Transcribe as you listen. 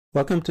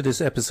Welcome to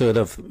this episode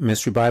of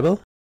Mystery Bible.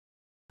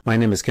 My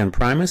name is Ken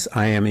Primus.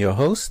 I am your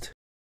host.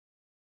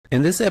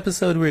 In this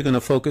episode, we're going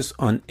to focus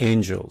on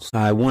angels.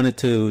 I wanted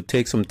to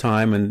take some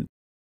time and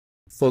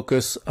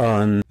focus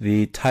on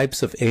the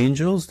types of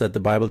angels that the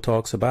Bible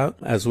talks about,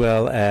 as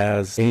well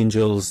as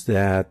angels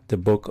that the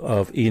book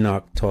of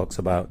Enoch talks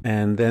about.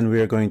 And then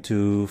we're going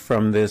to,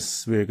 from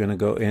this, we're going to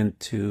go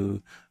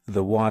into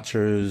the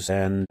Watchers,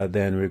 and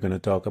then we're going to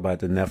talk about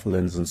the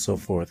Nephilims and so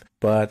forth.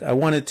 But I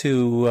wanted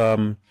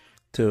to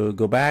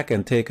go back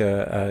and take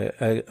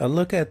a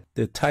look at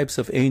the types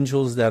of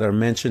angels that are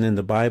mentioned in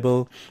the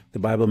Bible. The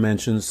Bible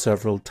mentions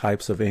several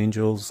types of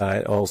angels.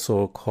 It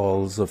also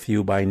calls a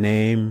few by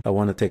name. I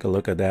want to take a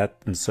look at that,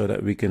 and so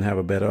that we can have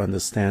a better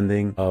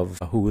understanding of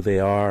who they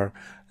are,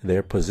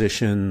 their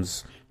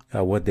positions,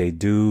 what they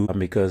do,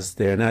 because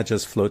they're not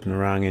just floating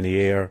around in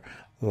the air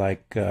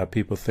like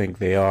people think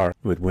they are,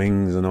 with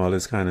wings and all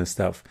this kind of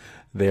stuff.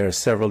 There are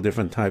several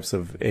different types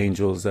of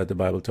angels that the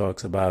Bible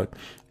talks about,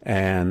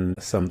 and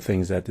some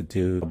things that to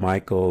do.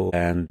 Michael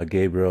and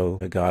Gabriel,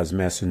 God's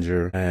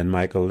messenger, and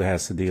Michael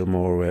has to deal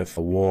more with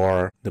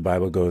war. The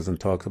Bible goes and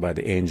talks about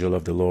the angel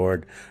of the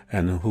Lord,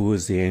 and who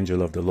is the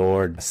angel of the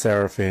Lord,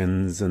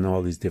 seraphims, and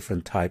all these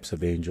different types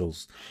of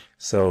angels.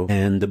 So,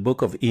 and the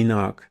book of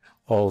Enoch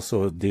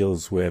also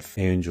deals with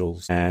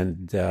angels,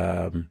 and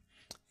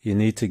you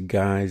need to,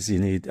 guys,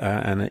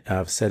 and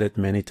I've said it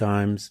many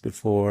times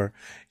before,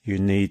 you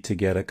need to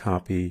get a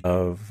copy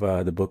of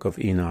the book of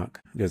Enoch.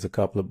 There's a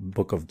couple of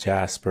book of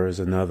Jasper's,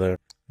 another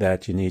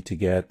that you need to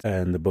get,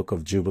 and the book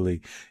of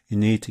Jubilee. You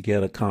need to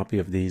get a copy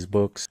of these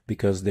books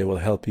because they will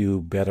help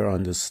you better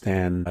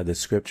understand the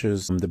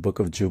scriptures. The book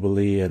of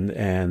Jubilee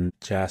and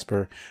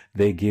Jasper,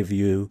 they give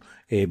you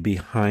a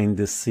behind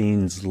the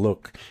scenes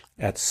look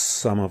at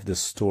some of the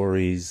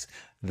stories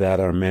that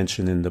are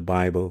mentioned in the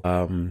Bible.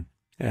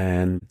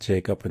 And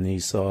Jacob and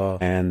Esau,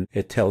 and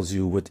it tells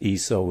you what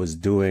Esau was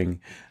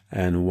doing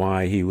and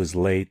why he was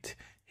late.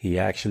 He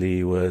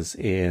actually was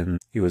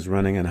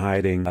running and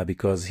hiding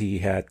because he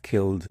had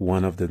killed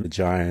one of the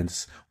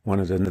giants, one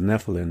of the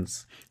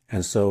Nephilims.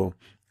 And so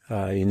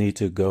you need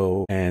to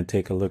go and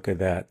take a look at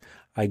that.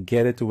 I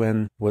get it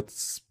when what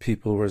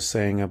people were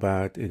saying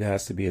about it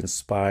has to be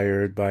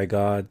inspired by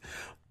God,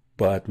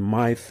 but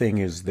my thing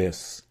is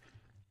this.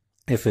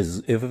 If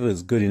it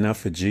was good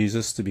enough for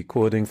Jesus to be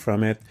quoting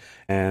from it,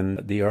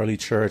 and the early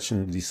church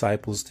and the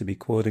disciples to be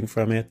quoting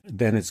from it,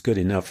 then it's good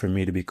enough for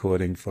me to be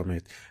quoting from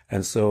it.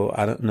 And so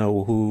I don't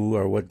know who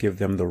or what give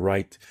them the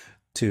right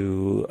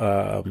to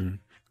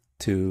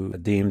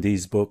deem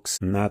these books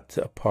not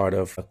a part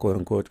of quote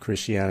unquote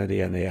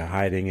Christianity, and they are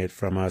hiding it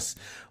from us.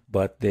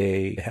 But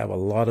they have a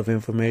lot of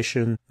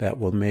information that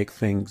will make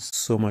things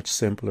so much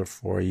simpler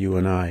for you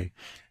and I.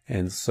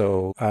 And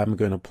so I'm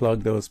going to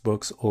plug those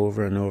books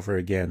over and over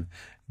again.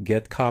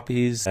 Get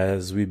copies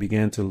as we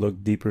begin to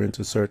look deeper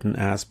into certain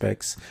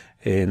aspects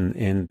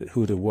in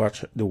who the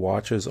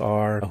Watchers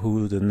are,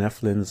 who the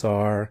Nephilims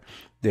are,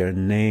 their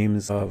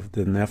names of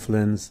the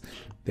Nephilims.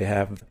 They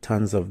have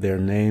tons of their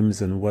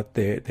names and what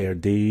their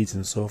deeds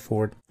and so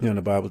forth.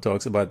 The Bible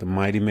talks about the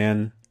mighty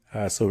men.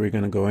 So we're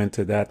going to go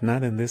into that,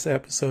 not in this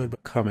episode,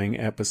 but coming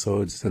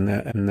episodes, the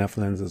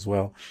Nephilims as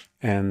well,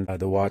 and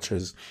the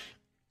Watchers.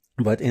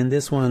 But in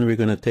this one, we're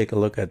going to take a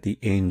look at the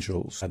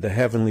angels, the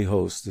heavenly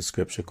hosts, the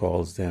scripture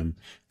calls them,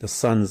 the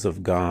sons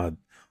of God,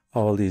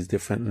 all these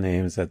different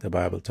names that the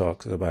Bible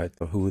talks about,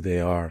 who they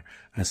are.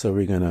 And so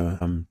we're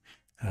going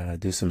to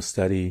do some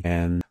study,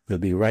 and we'll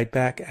be right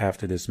back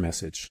after this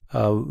message.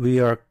 We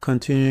are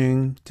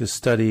continuing to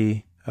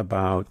study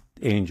about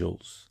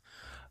angels.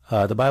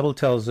 The Bible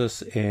tells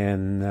us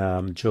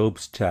in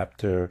Job's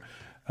chapter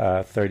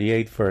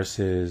 38,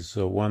 verses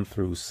 1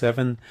 through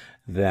 7,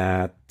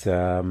 that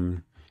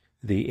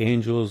the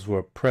angels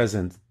were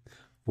present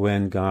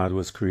when God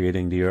was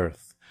creating the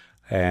earth,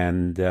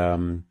 and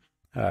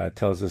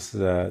tells us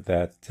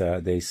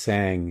that they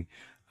sang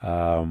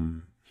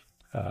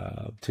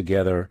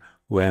together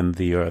when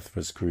the earth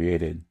was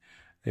created.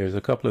 There's a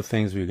couple of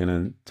things we're going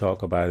to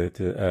talk about it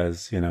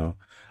as, so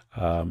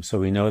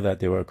we know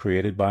that they were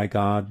created by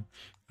God.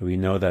 We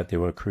know that they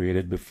were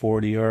created before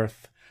the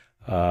earth.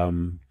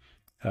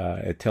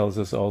 It tells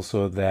us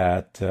also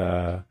that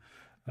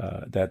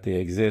they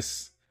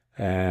exist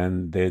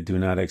and they do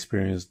not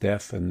experience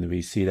death, and we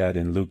see that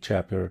in Luke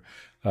chapter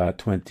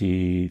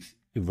 20,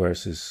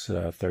 verses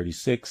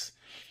 36.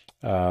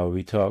 We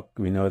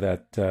know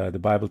that the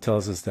Bible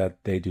tells us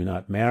that they do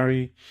not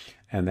marry,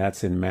 and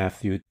that's in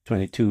Matthew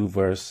 22,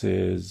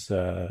 verses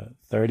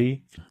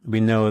 30.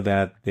 We know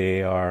that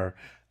they are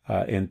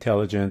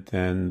intelligent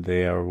and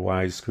they are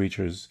wise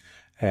creatures,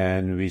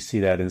 and we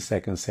see that in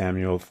 2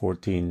 Samuel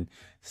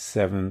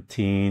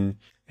 14:17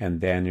 and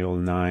Daniel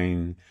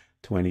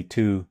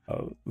 9:22.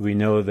 We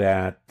know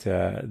that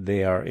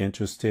they are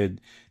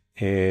interested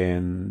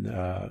in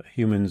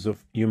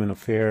human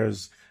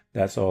affairs.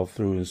 That's all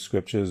through the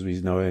scriptures.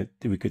 We know it.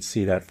 We could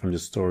see that from the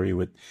story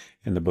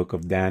in the book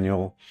of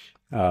Daniel,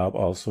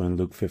 also in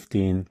Luke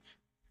 15.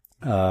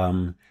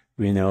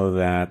 We know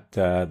that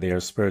they are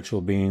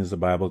spiritual beings. The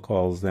Bible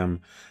calls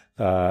them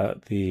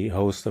the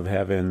host of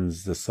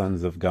heavens, the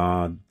sons of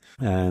God.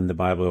 And the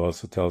Bible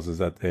also tells us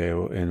that they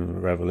were, in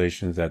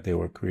Revelations, that they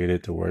were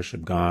created to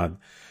worship God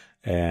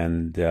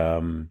and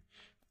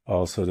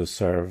also to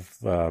serve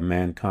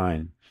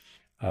mankind.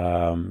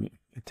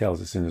 It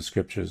tells us in the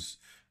scriptures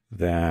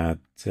that,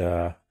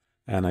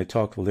 and I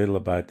talked a little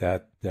about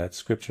that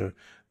scripture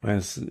when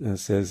it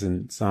says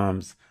in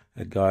Psalms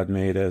that God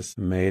made us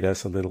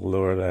a little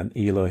lower than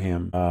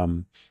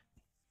Elohim.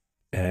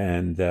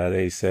 And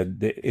they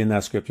said in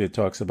that scripture, it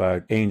talks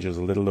about angels,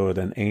 a little lower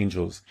than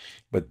angels,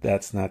 but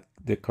that's not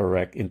the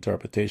correct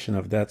interpretation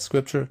of that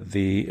scripture.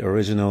 The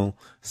original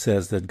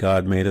says that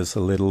God made us a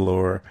little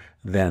lower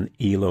than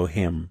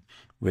Elohim,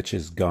 which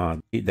is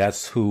God.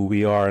 That's who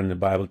we are, and the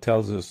Bible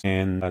tells us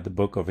in the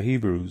book of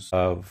Hebrews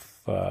of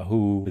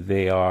who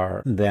they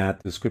are,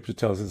 that the scripture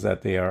tells us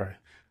that they are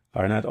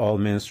not all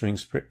ministering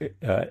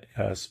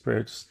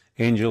spirits,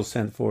 angels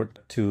sent forth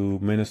to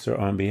minister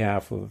on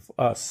behalf of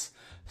us.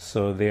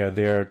 So they are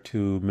there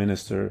to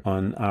minister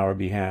on our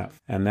behalf.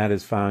 And that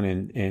is found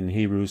in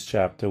Hebrews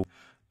chapter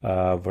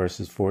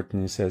verses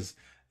 14. It says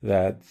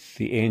that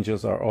the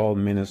angels are all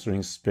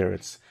ministering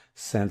spirits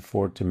sent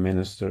forth to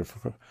minister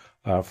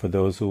for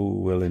those who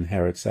will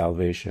inherit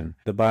salvation.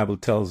 The Bible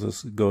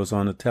goes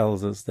on to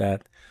tells us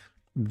that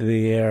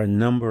their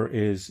number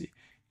is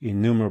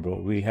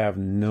innumerable. We have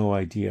no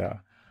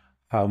idea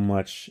how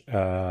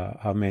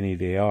many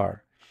they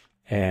are.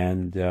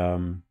 And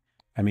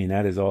I mean,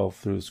 that is all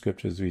through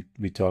scriptures.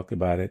 We talked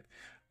about it.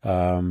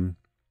 I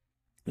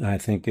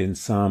think in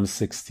Psalm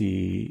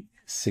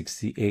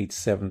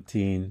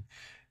 68:17,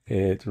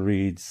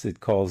 it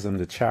calls them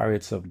the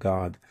chariots of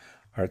God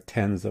are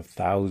tens of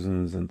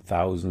thousands and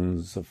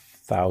thousands of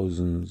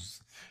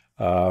thousands.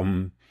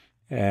 I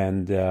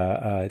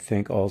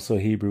think also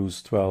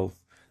Hebrews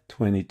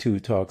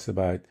 12:22 talks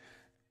about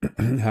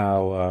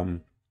how,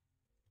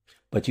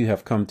 but you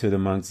have come to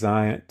Mount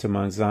Zion, to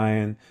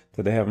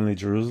the heavenly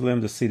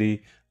Jerusalem, the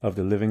city of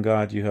the living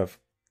God. You have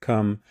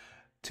come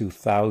to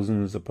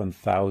thousands upon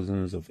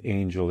thousands of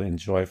angels in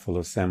joyful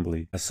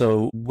assembly.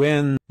 So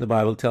when the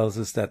Bible tells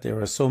us that there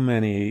are so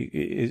many,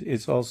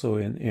 it's also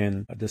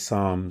in the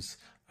Psalms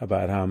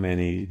about how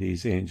many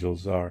these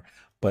angels are.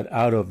 But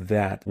out of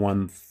that,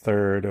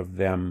 1/3 of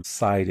them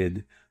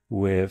sided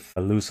with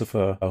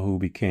Lucifer, who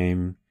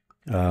became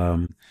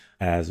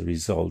as a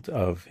result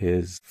of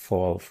his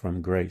fall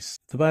from grace.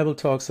 The Bible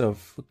talks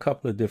of a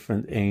couple of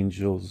different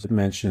angels. It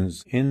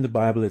mentions in the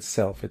Bible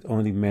itself, it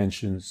only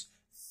mentions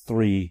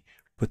 3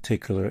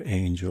 particular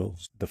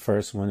angels. The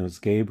first one was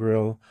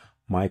Gabriel,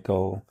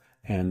 Michael,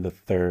 and the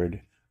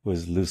third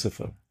was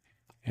Lucifer.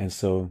 And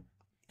so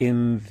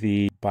in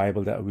the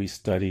Bible that we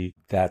study,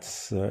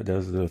 those are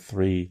the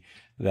 3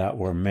 that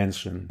were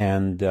mentioned.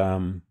 And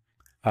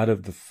out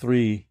of the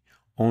 3,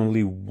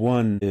 only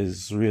one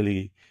is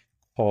really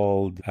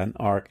called an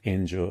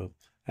archangel,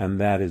 and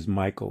that is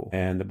Michael.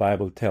 And the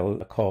Bible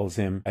calls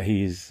him,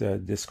 he's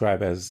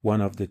described as one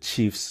of the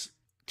chief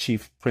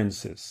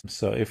princes.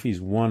 So if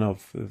he's one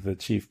of the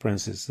chief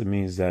princes, it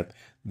means that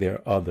there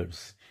are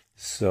others.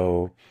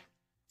 So,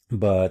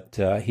 but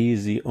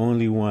he's the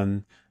only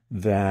one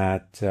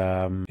that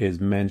is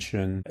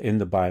mentioned in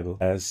the Bible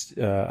as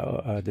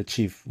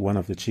one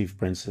of the chief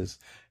princes.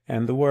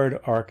 And the word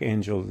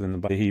archangel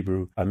in the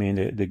Hebrew,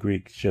 the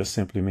Greek just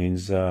simply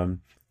means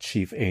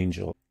chief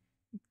angel.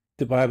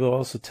 The Bible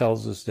also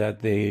tells us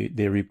that they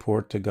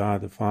report to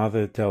God the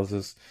Father. It tells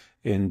us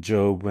in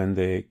Job when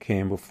they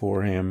came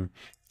before him,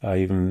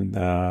 even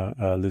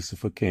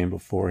Lucifer came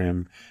before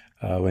him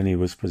when he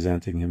was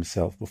presenting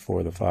himself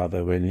before the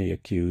Father, when he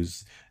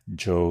accused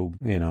Job,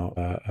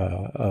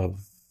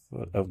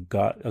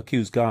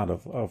 accused God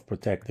of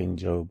protecting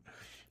Job.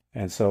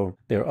 And so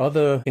there are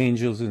other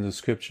angels in the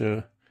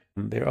scripture.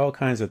 There are all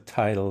kinds of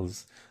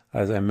titles,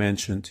 as I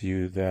mentioned to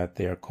you, that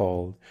they are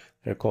called.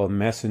 They're called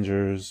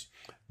messengers.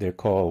 They're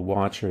called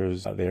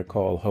watchers. They're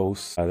called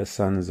hosts. The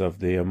sons of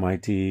the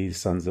Almighty,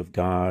 sons of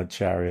God,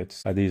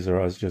 chariots. These are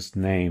all just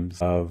names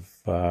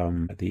of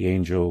the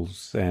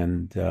angels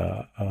and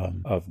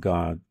of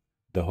God.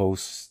 The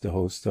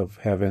host of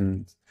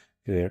heaven,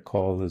 they're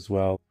called as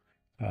well.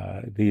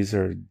 These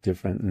are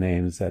different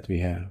names that we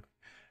have.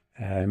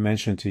 I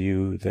mentioned to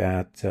you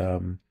that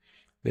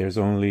there's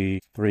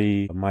only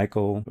 3.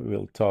 Michael,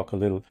 we'll talk a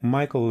little.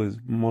 Michael is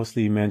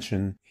mostly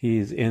mentioned.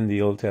 He's in the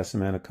Old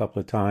Testament a couple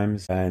of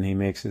times, and he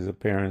makes his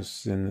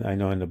appearance in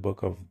the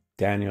book of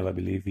Daniel, I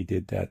believe he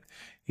did that.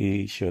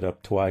 He showed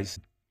up twice.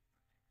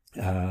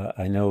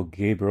 I know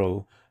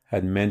Gabriel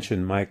had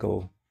mentioned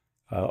Michael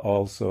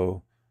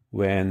also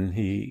when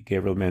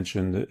Gabriel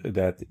mentioned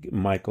that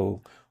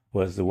Michael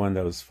was the one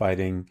that was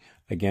fighting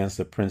against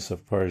the prince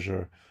of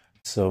Persia.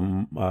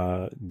 So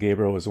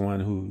Gabriel was the one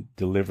who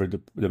delivered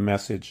the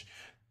message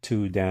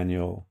to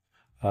Daniel.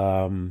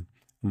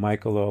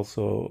 Michael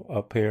also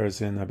appears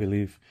in, I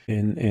believe,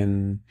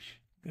 in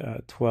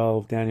Daniel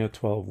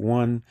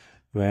 12:1,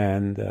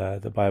 when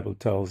the Bible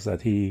tells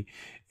that he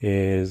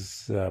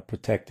is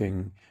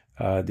protecting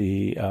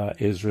the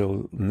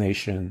Israel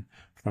nation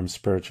from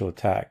spiritual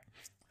attack.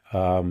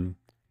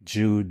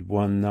 Jude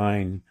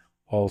 1:9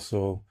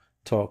 also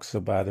talks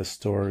about a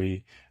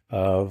story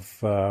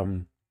of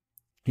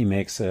he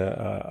makes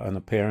an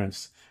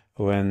appearance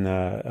when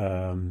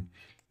the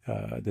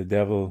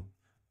devil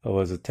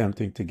was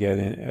attempting to get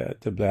in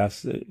to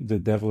the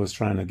devil was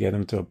trying to get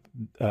him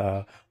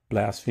to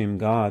blaspheme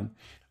God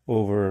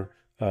over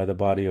the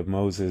body of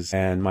Moses,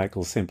 and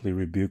Michael simply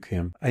rebuked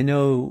him. I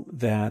know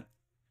that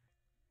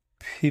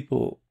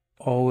people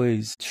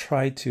always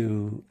try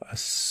to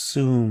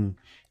assume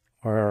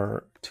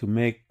or to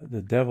make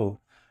the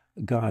devil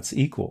God's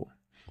equal.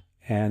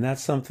 And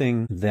that's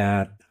something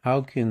that,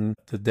 how can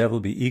the devil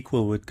be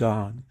equal with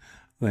God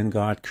when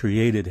God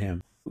created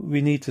him?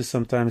 We need to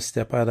sometimes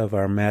step out of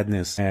our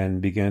madness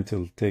and begin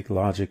to think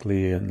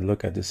logically and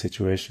look at the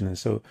situation. And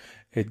so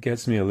it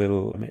gets me a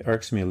little, it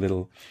irks me a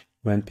little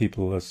when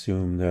people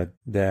assume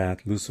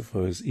that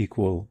Lucifer is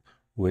equal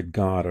with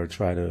God or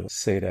try to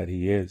say that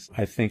he is.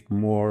 I think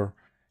more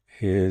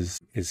his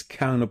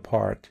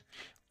counterpart,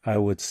 I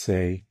would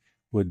say,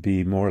 would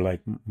be more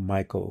like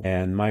Michael.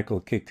 And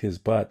Michael kicked his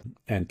butt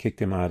and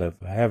kicked him out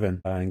of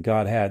heaven. And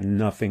God had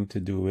nothing to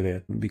do with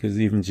it. Because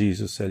even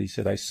Jesus said, he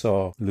said, I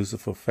saw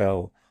Lucifer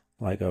fell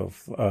like a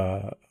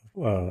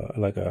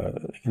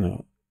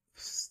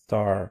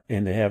star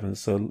in the heavens.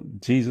 So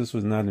Jesus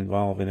was not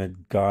involved in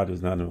it. God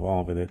was not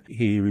involved in it.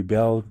 He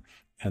rebelled,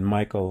 and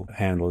Michael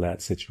handled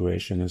that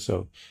situation. And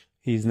so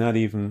he's not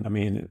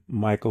even,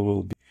 Michael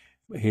will be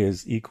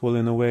his equal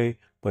in a way,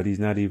 but he's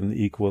not even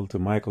equal to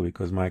Michael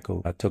because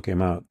Michael took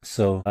him out.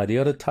 So the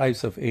other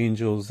types of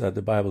angels that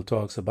the Bible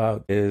talks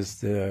about is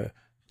the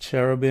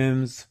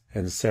cherubims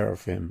and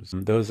seraphims.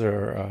 Those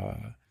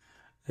are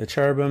the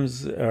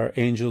cherubims are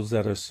angels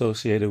that are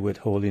associated with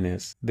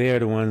holiness. They are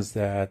the ones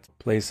that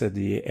placed at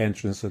the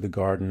entrance of the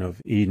Garden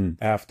of Eden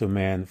after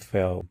man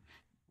fell.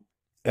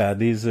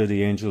 These are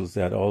the angels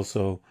that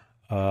also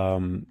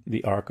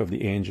the ark of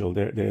the angel.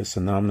 They're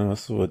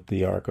synonymous with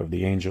the ark of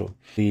the angel.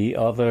 The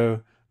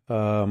other,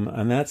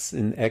 and that's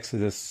in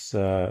Exodus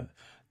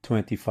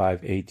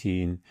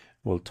 25:18.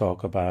 We'll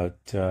talk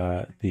about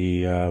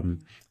the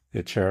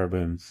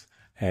cherubims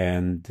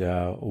and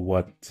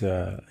what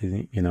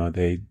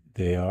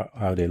they are,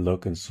 how they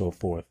look, and so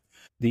forth.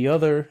 The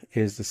other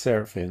is the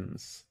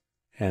seraphims,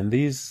 and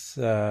these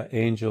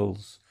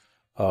angels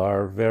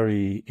are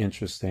very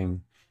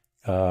interesting,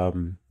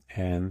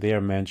 and they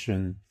are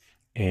mentioned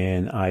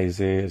in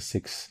Isaiah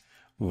 6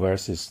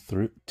 verses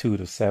 2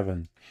 to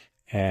 7,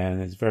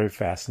 and it's very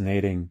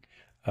fascinating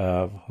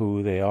of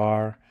who they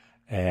are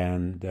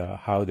and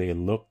how they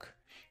look,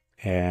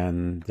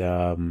 and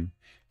some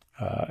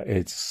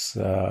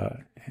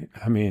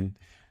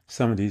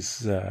of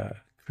these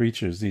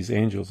creatures, these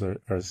angels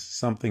are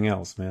something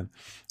else, man.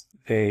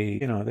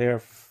 They're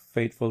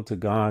faithful to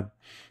God,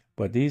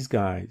 but these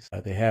guys,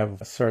 they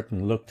have a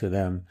certain look to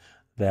them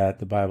that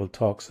the Bible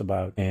talks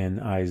about in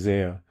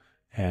Isaiah,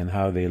 and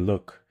how they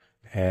look,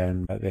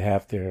 and they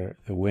have the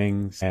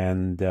wings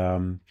and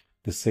the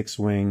 6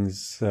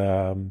 wings,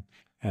 and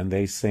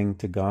they sing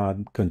to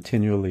God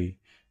continually.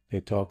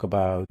 They talk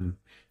about,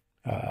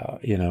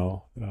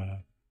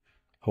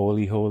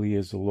 holy, holy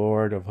is the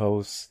Lord of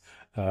hosts.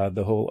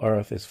 The whole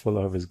earth is full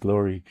of his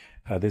glory.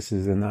 This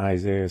is in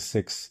Isaiah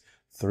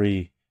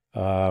 6:3.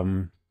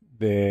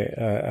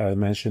 They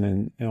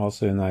mentioned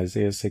also in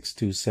Isaiah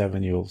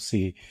 6:2-7, you'll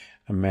see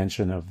a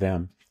mention of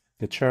them.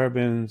 The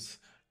cherubims,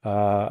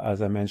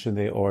 as I mentioned,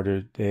 they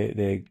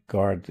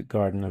guard the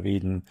Garden of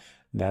Eden.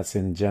 That's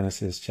in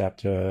Genesis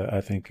chapter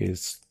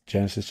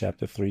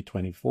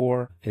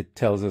 3:24. It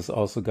tells us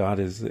also God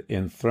is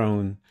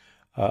enthroned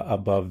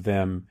above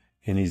them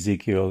in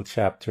Ezekiel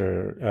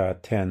chapter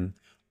 10,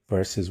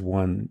 verses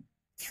 1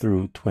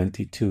 through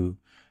 22.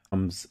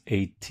 Psalms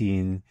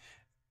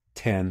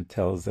 18:10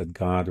 tells that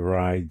God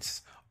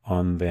rides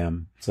on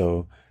them.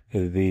 So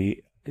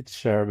the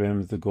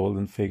cherubims, the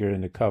golden figure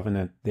in the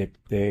covenant,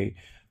 they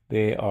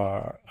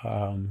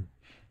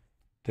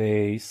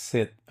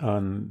sit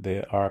on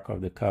the Ark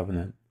of the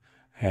Covenant,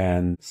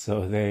 and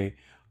so they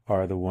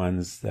are the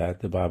ones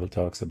that the Bible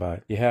talks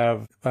about.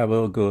 The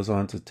Bible goes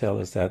on to tell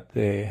us that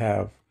they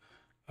have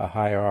a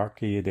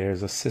hierarchy.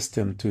 There's a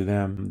system to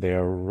them. They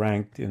are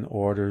ranked in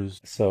orders.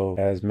 So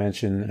as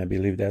mentioned, I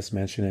believe that's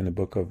mentioned in the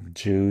book of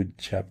Jude,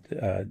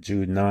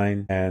 Jude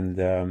 9,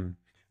 and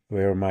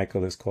where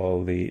Michael is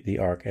called the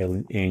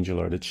archangel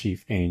or the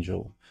chief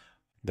angel,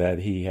 that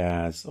he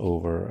has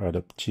over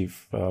the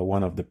chief,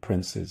 one of the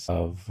princes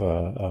of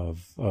in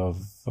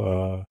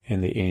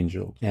the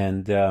angel.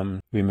 And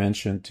we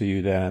mentioned to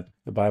you that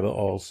the Bible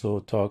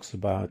also talks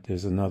about,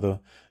 there's another,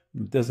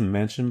 doesn't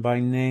mention by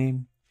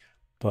name,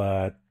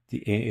 but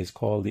it's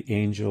called the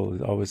angel.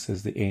 It always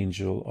says the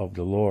angel of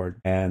the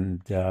Lord.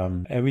 And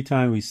every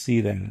time we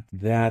see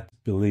that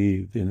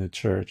believed in the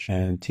church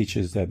and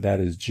teaches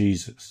that is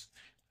Jesus.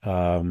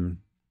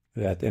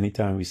 That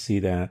anytime we see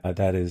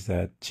that is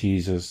that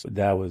Jesus,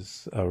 that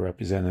was a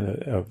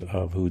representative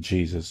of who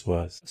Jesus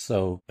was.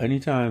 So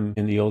anytime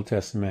in the Old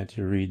Testament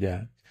you read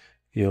that,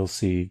 you'll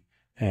see,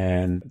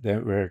 and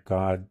that where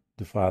God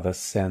the Father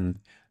sent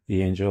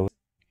the angel,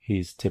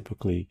 he's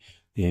typically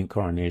the the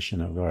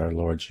incarnation of our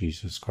Lord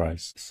Jesus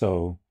Christ.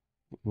 So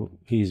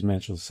he's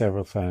mentioned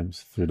several times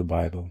through the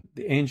Bible.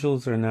 The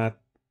angels are not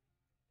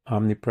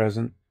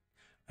omnipresent,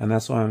 and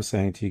that's why I'm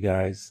saying to you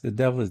guys, the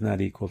devil is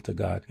not equal to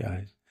God,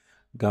 guys.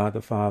 God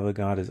the Father,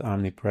 God is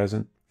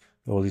omnipresent.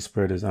 The Holy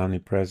Spirit is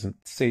omnipresent.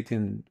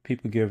 Satan,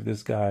 people give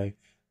this guy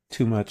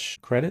too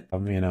much credit,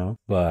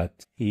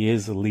 but he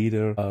is a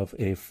leader of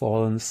a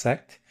fallen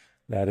sect.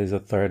 That is a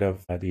third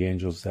of the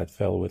angels that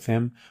fell with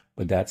him.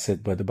 But that's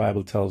it. But the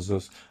Bible tells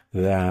us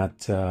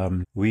that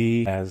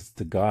we, as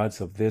the gods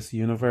of this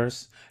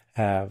universe,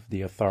 have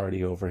the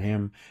authority over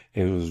him.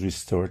 It was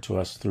restored to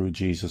us through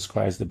Jesus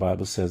Christ. The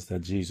Bible says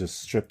that Jesus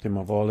stripped him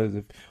of all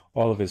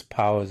of his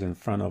powers in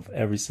front of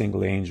every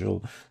single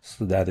angel,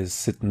 so that is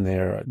sitting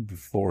there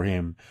before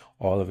him,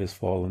 all of his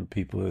fallen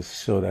people,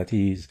 so that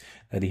he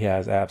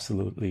has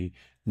absolutely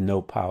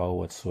no power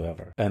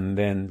whatsoever. And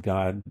then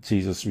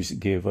Jesus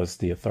gave us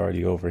the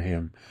authority over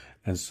him.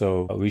 And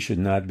so we should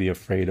not be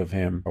afraid of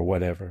him or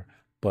whatever.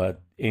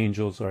 But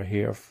angels are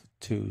here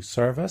to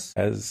serve us,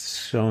 as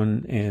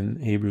shown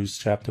in Hebrews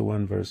chapter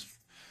 1 verse,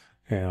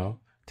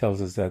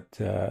 tells us that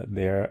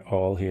they're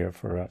all here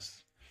for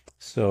us.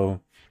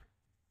 So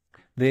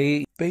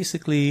they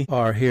basically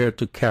are here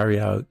to carry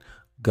out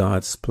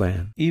God's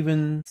plan.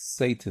 Even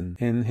Satan,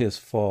 in his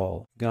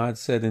fall, God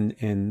said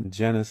in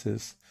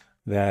Genesis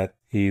that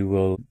he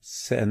will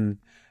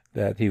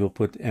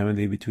put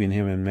enmity between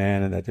him and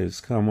man, and that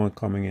there's someone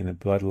coming in the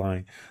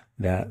bloodline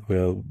that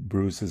will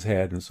bruise his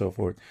head and so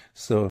forth.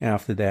 So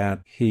after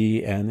that,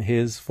 he and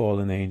his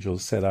fallen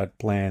angels set out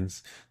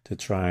plans to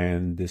try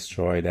and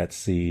destroy that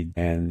seed,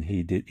 and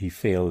he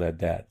failed at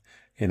that.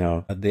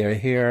 They're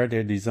here,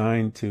 they're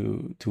designed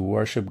to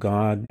worship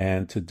God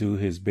and to do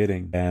his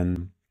bidding.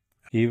 And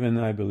even,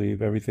 I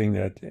believe, everything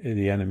that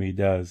the enemy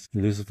does,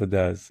 Lucifer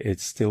does,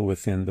 it's still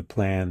within the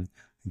plan.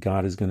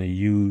 God is going to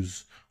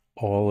use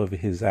all of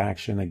his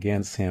action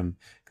against him,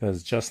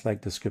 because just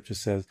like the scripture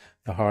says,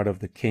 the heart of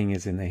the king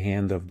is in the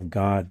hand of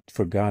God,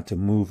 for God to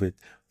move it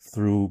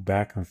through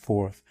back and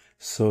forth.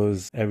 So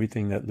is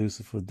everything that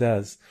Lucifer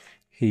does,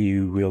 he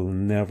will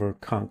never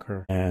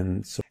conquer,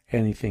 and so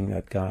anything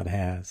that God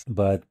has.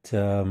 But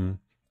as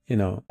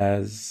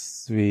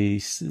we're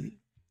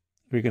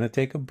going to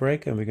take a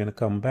break, and we're going to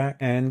come back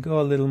and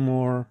go a little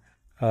more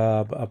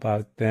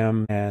about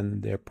them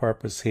and their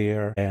purpose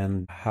here,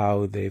 and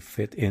how they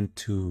fit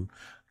into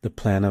the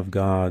plan of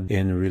God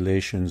in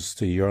relations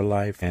to your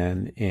life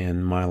and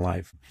in my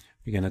life.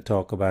 We're going to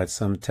talk about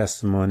some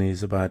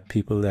testimonies about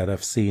people that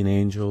have seen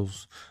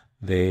angels.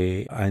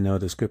 I know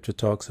the scripture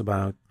talks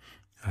about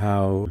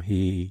how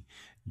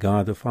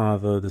God the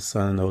Father, the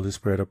Son, and the Holy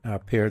Spirit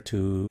appeared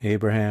to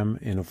Abraham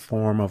in a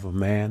form of a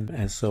man.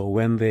 And so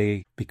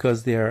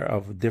because they are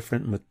of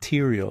different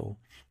material,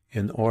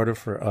 in order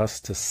for us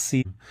to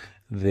see,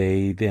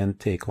 they then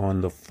take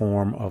on the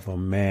form of a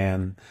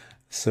man,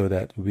 so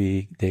that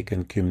they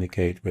can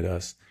communicate with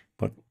us.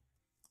 But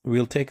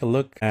we'll take a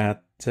look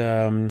at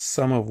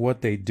some of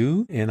what they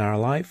do in our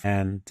life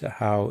and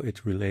how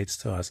it relates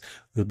to us.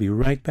 We'll be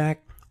right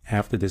back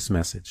after this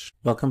message.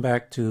 Welcome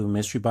back to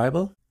Mystery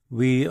Bible.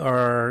 We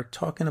are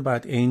talking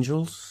about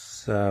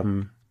angels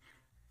and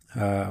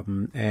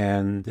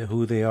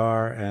who they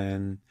are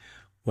and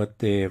what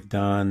they have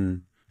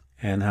done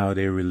and how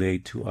they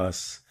relate to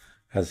us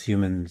as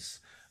humans.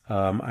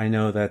 I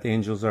know that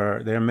angels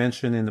they're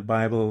mentioned in the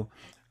Bible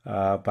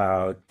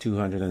about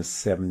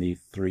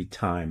 273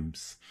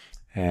 times.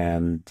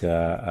 And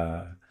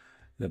the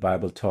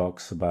Bible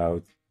talks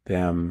about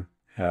them,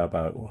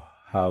 about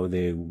how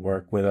they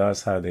work with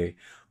us, how they,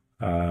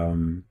 are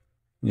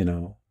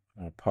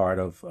part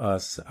of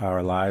us,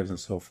 our lives, and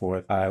so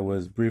forth. I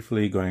was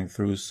briefly going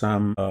through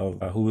some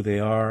of who they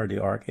are,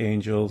 the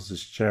archangels, the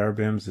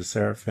cherubims, the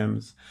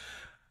seraphims.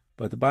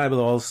 But the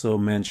Bible also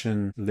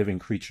mentioned living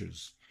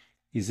creatures.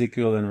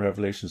 Ezekiel and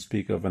Revelation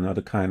speak of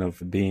another kind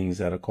of beings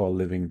that are called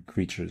living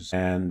creatures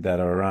and that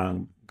are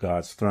around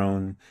God's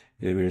throne.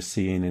 We're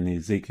seeing in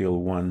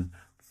Ezekiel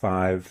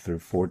 1:5 through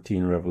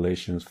 14,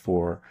 Revelations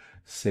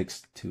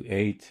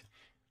 4:6-8.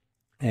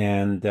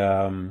 And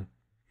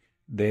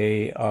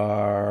they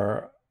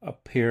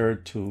appear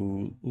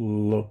to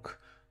look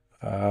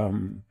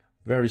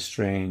very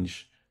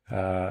strange.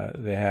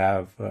 They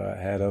have a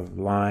head of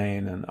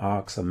lion, an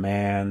ox, a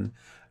man,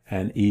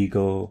 an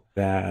eagle,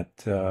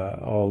 that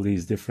all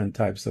these different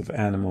types of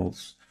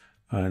animals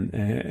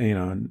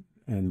and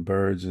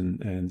birds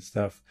and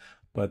stuff.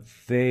 But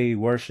they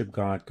worship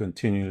God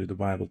continually. The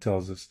Bible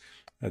tells us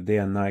that day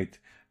and night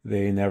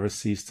they never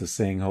cease to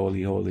sing,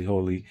 "Holy, holy,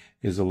 holy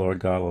is the Lord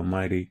God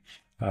Almighty,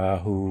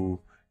 who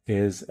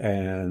is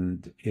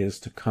and is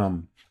to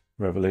come."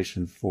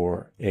 Revelation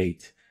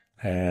 4:8.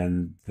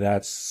 And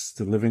that's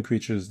the living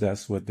creatures.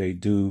 That's what they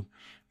do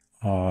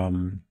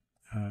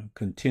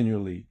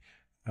continually,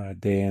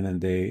 day in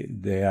and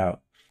day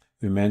out.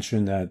 We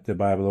mentioned that the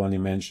Bible only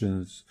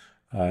mentions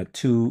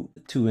two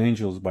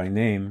angels by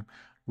name,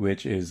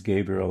 which is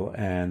Gabriel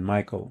and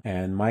Michael.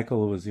 And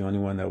Michael was the only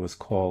one that was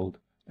called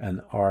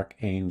an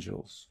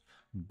archangel.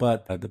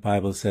 but the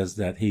Bible says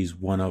that he's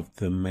one of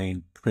the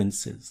main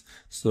princes.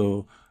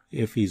 So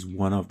if he's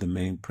one of the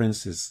main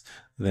princes,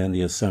 then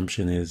the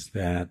assumption is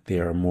that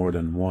there are more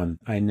than one.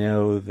 I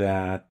know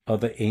that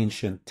other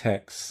ancient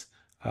texts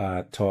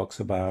talks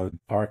about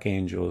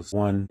archangels.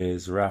 One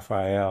is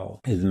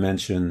Raphael, is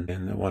mentioned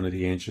in one of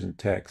the ancient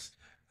texts.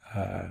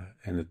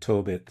 And the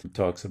Tobit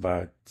talks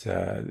about,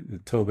 the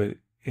Tobit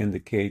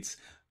indicates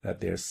that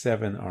there are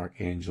 7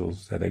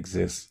 archangels that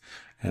exist,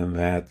 and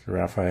that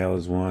Raphael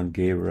is one,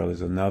 Gabriel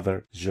is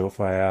another,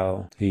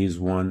 Jophiel, he's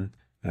one,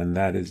 and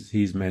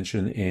he's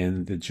mentioned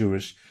in the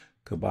Jewish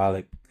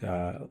Kabbalic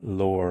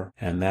lore,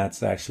 and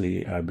that's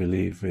actually, I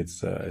believe,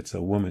 it's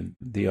a woman.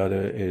 The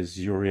other is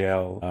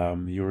Uriel.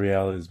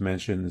 Uriel is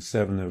mentioned in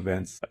 7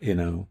 events,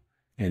 in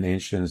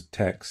ancient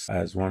texts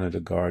as one of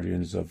the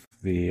guardians of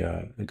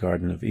the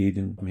Garden of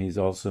Eden. He's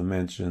also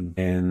mentioned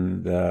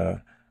in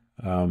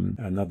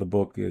another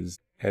book is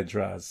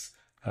Esdras.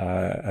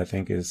 I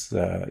think is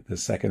the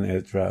second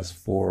Esdras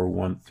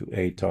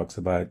 4:1-8 talks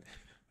about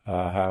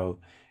how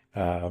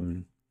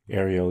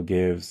Ariel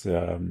gives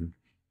a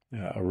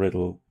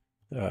riddle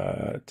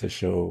to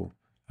show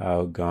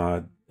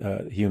how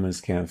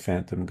humans can't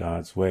fathom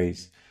God's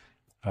ways.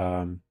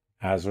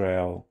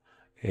 Azrael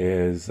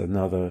is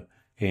another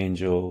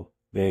angel.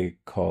 They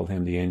call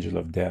him the angel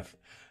of death.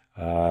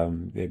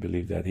 They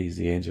believe that he's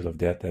the angel of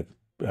death that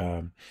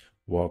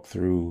walked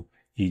through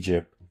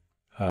Egypt.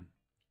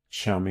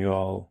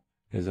 Shamuel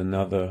is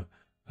another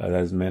that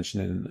is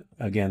mentioned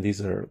again, these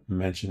are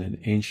mentioned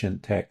in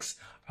ancient texts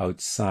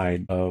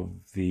outside of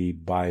the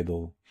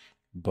Bible,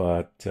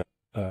 but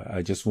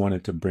I just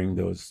wanted to bring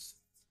those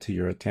to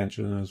your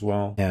attention as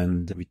well.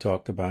 And we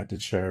talked about the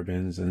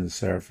cherubims and the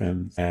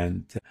seraphim,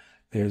 and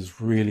there's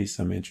really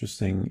some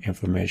interesting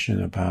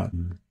information about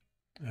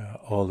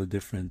all the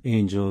different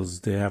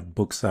angels. They have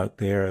books out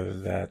there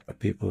that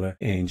people at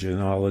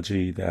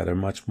angelology that are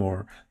much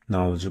more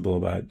knowledgeable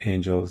about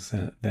angels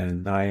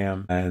than I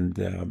am.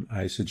 And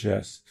I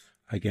suggest,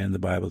 again, the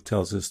Bible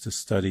tells us to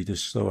study to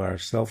show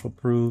ourselves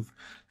approved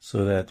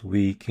so that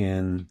we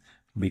can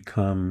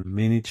become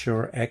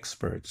miniature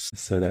experts,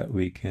 so that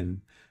we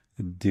can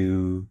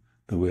do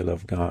the will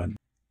of God.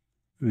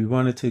 We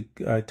wanted to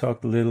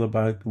talk a little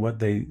about what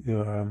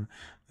that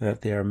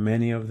there are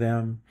many of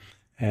them.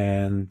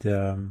 And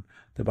the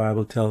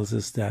Bible tells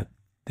us that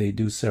they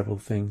do several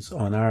things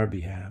on our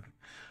behalf.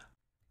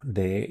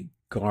 They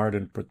guard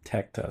and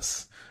protect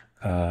us.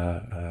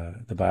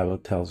 The Bible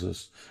tells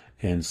us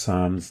in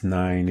Psalms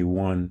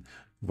 91,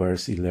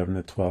 verse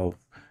 11-12,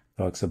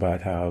 talks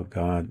about how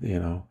God,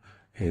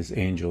 his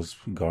angels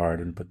guard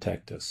and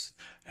protect us.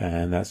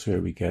 And that's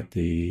where we get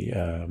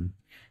that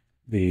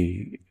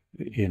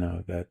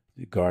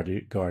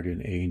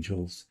guardian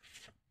angels.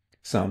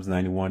 Psalms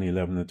 91,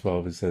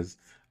 11-12, it says,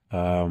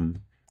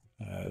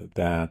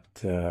 that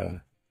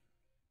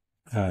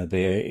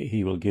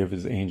he will give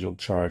his angel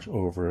charge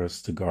over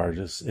us to guard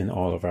us in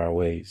all of our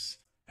ways.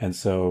 And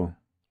so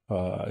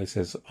it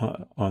says,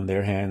 on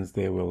their hands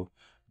they will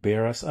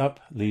bear us up,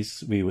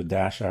 lest we would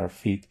dash our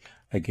feet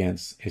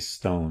against a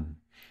stone.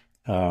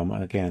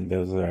 Again,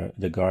 those are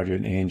the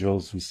guardian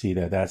angels. We see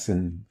that's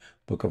in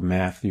book of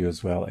Matthew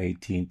as well,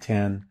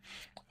 18:10.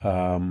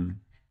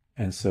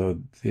 And so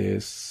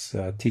this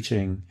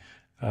teaching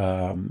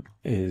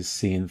is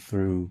seen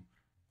through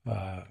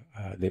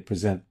they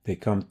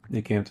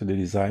came to the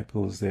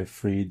disciples. They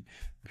freed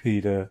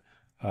Peter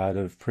out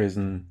of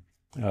prison.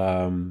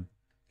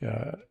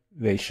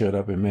 They showed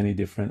up in many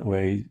different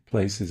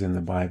places in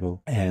the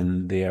Bible,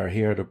 and they are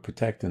here to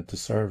protect and to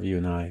serve you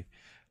and I.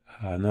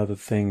 Another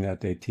thing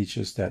that they teach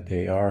us that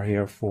they are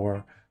here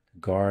for,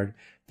 guard.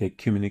 They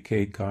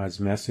communicate God's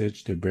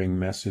message. They bring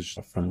message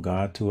from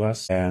God to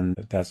us, and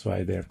that's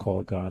why they're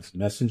called God's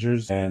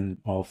messengers. And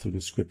all through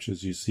the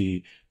scriptures, you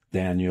see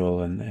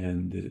Daniel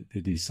and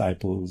the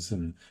disciples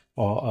and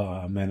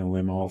all men and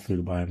women all through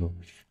the Bible.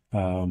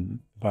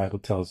 Bible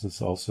tells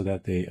us also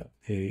that they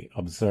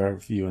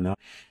observe you and I.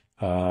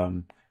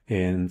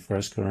 In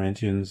 1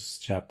 Corinthians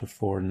chapter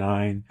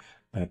 4:9,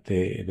 that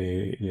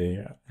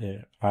their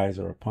eyes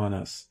are upon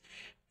us,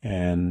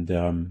 and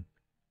the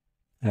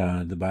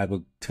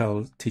Bible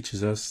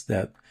teaches us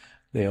that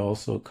they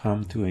also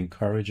come to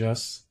encourage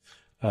us,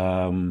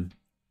 and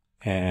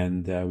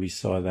we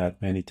saw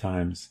that many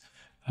times.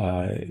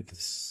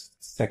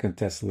 2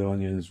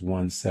 Thessalonians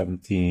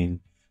 1:17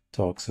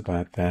 talks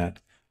about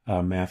that.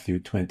 Matthew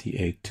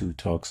 28:2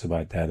 talks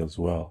about that as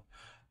well.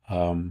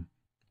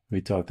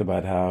 We talked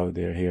about how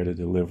they're here to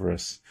deliver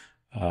us,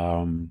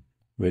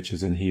 which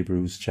is in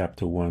Hebrews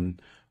chapter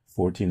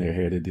 1:14. They're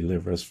here to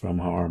deliver us from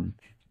harm.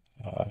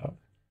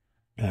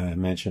 I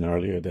mentioned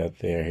earlier that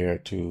they're here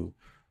to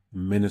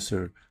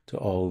minister to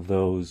all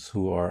those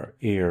who are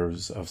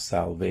heirs of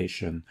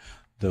salvation,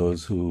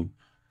 those who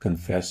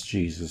confess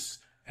Jesus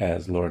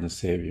as Lord and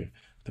Savior.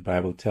 The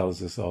Bible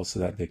tells us also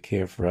that they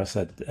care for us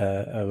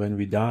when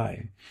we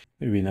die.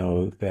 We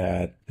know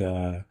that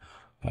the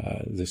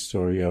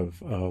story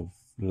of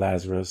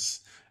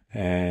Lazarus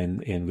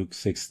and in Luke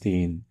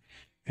 16.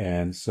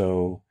 And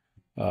so,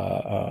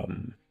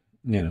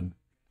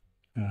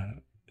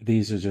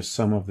 These are just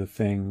some of the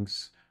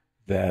things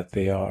that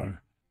they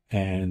are.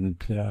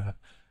 And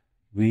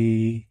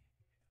we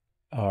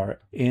are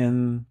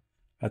in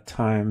a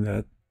time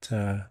that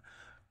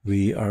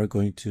we are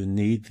going to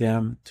need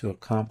them to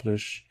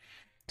accomplish,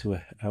 to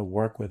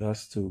work with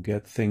us to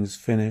get things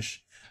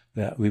finished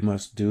that we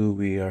must do.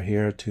 We are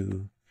here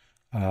to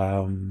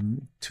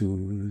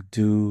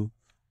do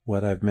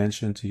what I've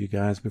mentioned to you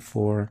guys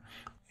before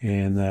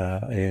in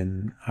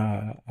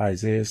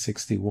Isaiah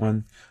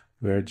 61,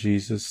 where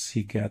Jesus,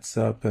 he gets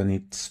up and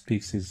he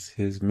speaks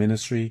his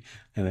ministry,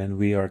 and then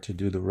we are to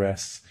do the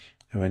rest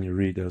when you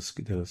read those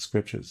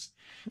scriptures.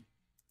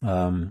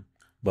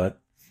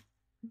 But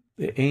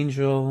the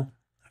angel,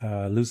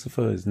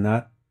 Lucifer, is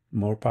not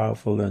more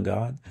powerful than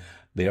God.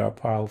 They are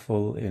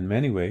powerful in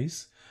many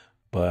ways,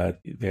 but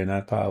they're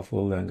not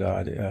powerful than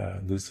God.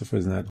 Lucifer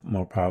is not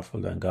more powerful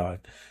than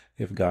God.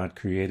 If God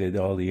created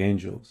all the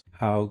angels,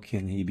 how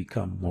can he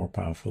become more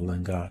powerful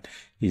than God?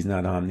 He's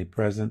not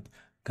omnipresent.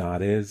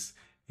 God is.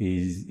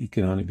 He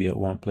can only be at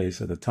one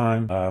place at a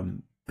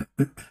time.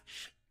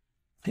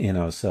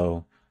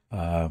 So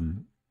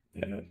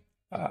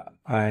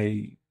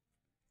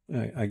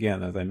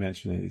again, as I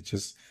mentioned, it's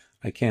just,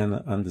 I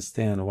can't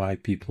understand why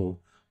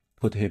people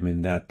put him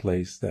in that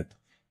place, that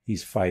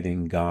he's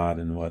fighting God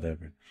and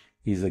whatever.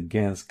 He's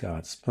against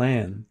God's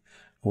plan.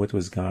 What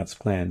was God's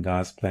plan?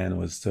 God's plan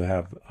was to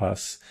have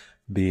us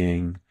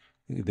being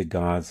the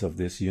gods of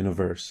this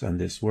universe and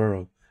this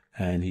world.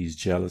 And he's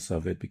jealous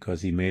of it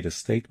because he made a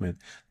statement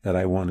that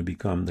I want to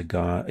become the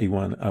God. I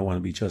want to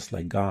be just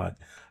like God.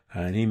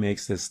 And he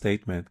makes this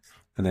statement,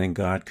 and then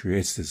God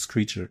creates this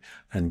creature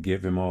and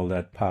give him all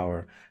that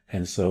power.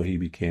 And so he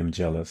became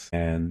jealous.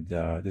 And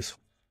this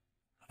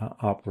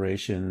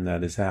operation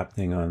that is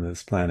happening on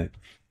this planet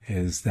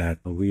is that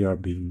we are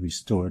being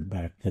restored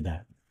back to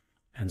that.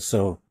 And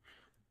so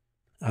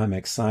I'm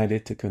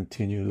excited to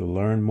continue to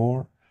learn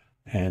more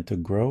and to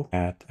grow.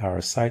 At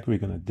our site, we're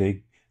going to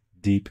dig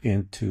deep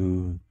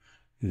into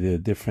the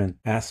different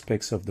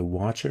aspects of the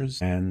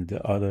watchers and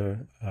the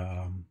other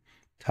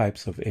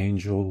types of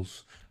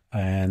angels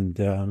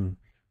and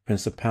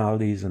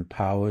principalities and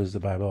powers. The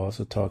Bible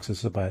also tells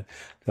us about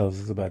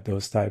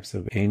those types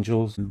of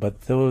angels,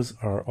 but those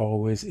are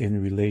always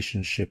in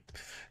relationship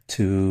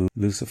to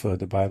Lucifer.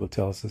 The Bible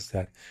tells us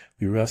that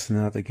we wrestle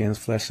not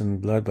against flesh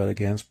and blood, but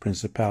against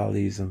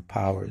principalities and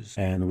powers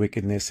and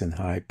wickedness in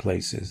high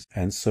places.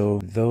 And so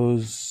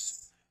those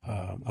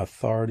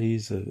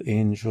authorities of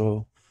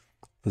angel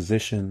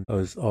position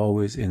is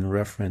always in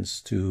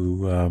reference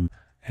to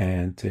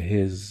and to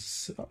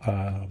his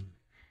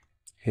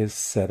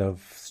set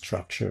of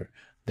structure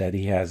that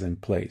he has in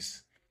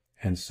place.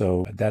 And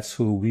so that's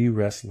who we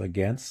wrestle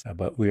against,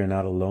 but we are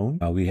not alone.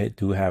 We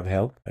do have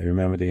help. I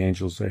remember the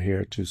angels are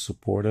here to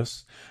support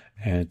us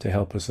and to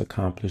help us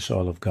accomplish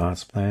all of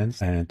God's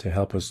plans and to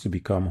help us to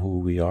become who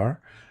we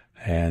are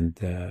and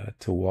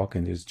to walk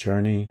in this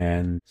journey,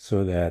 and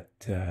so that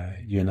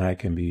you and I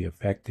can be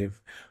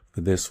effective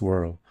for this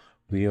world.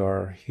 We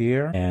are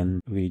here,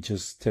 and we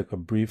just took a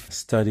brief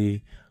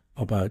study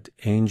about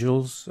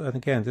angels. And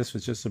again, this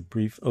was just a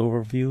brief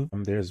overview.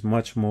 There's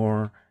much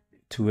more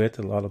to it.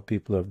 A lot of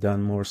people have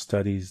done more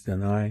studies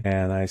than I,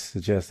 and I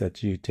suggest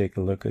that you take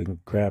a look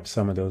and grab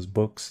some of those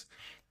books.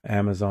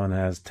 Amazon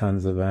has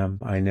tons of them.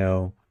 I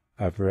know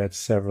I've read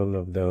several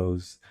of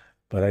those,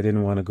 but I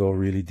didn't want to go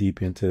really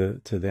deep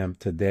into them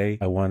today.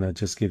 I want to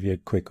just give you a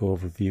quick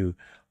overview.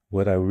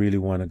 What I really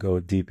want to go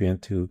deep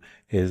into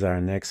is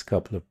our next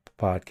couple of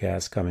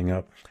podcasts coming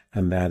up,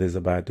 and that is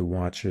about the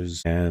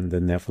Watchers and the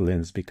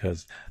Nephilims,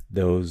 because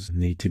those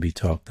need to be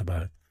talked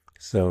about.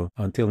 So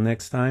until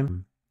next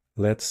time,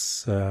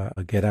 let's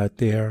get out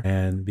there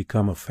and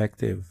become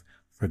effective.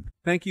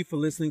 Thank you for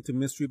listening to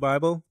Mystery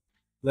Bible.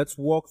 Let's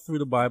walk through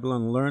the Bible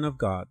and learn of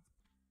God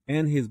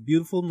and his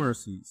beautiful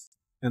mercies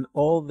and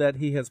all that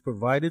he has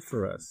provided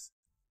for us,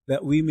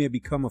 that we may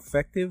become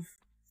effective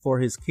for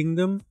his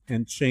kingdom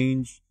and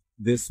change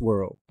this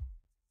world.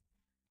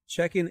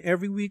 Check in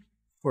every week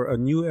for a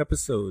new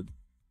episode.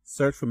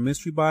 Search for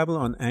Mystery Bible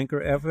on Anchor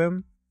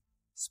FM,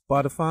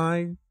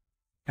 Spotify,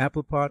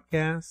 Apple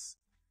Podcasts,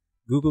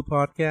 Google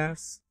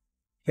Podcasts,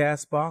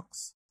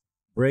 Castbox,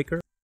 Breaker,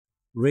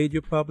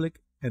 Radio Public,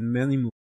 and many more.